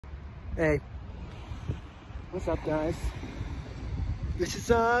Hey, what's up, guys? This is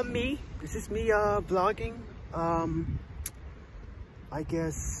me. This is me vlogging. I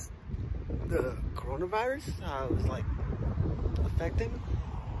guess the coronavirus was like affecting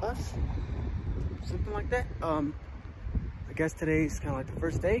us, something like that. I guess today's kind of like the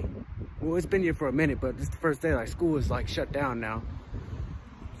first day. Well, it's been here for a minute, but this is the first day. Like school is like shut down now.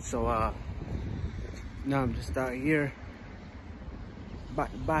 So now I'm just out here about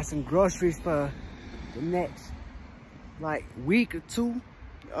to buy some groceries for the next like week or two.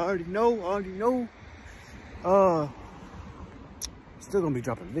 I already know. Still gonna be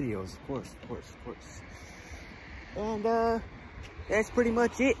dropping videos, of course. And that's pretty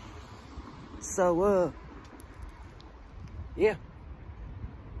much it. So yeah.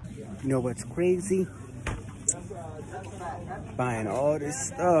 You know what's crazy? Buying all this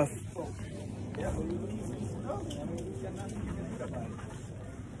stuff.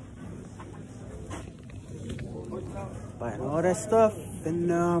 Buying all that stuff,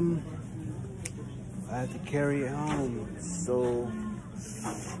 and I have to carry it home. So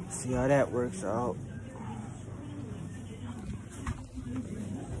see how that works out.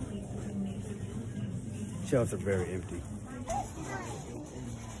 Shelves are very empty.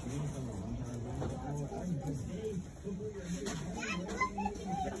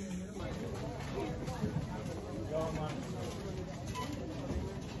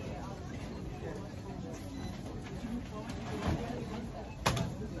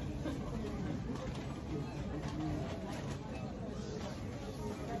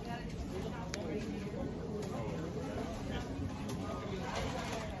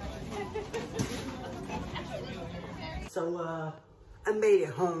 So I made it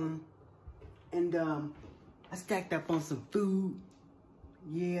home, and I stacked up on some food.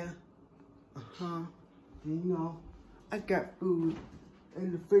 Yeah, and, you know, I got food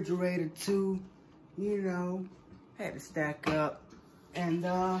in the refrigerator too. You know, had to stack up, and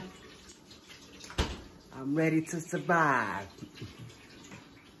I'm ready to survive.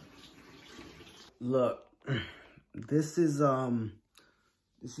 Look, this is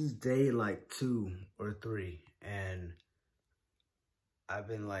day like 2 or 3, and I've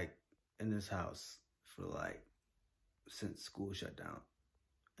been like in this house for like since school shut down,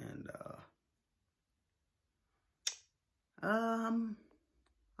 and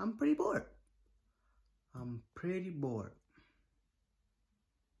I'm pretty bored.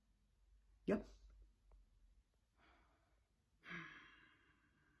 Yep.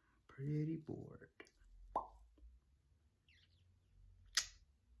 Pretty bored.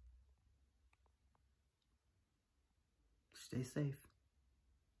 Stay safe.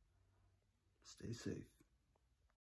 Stay safe.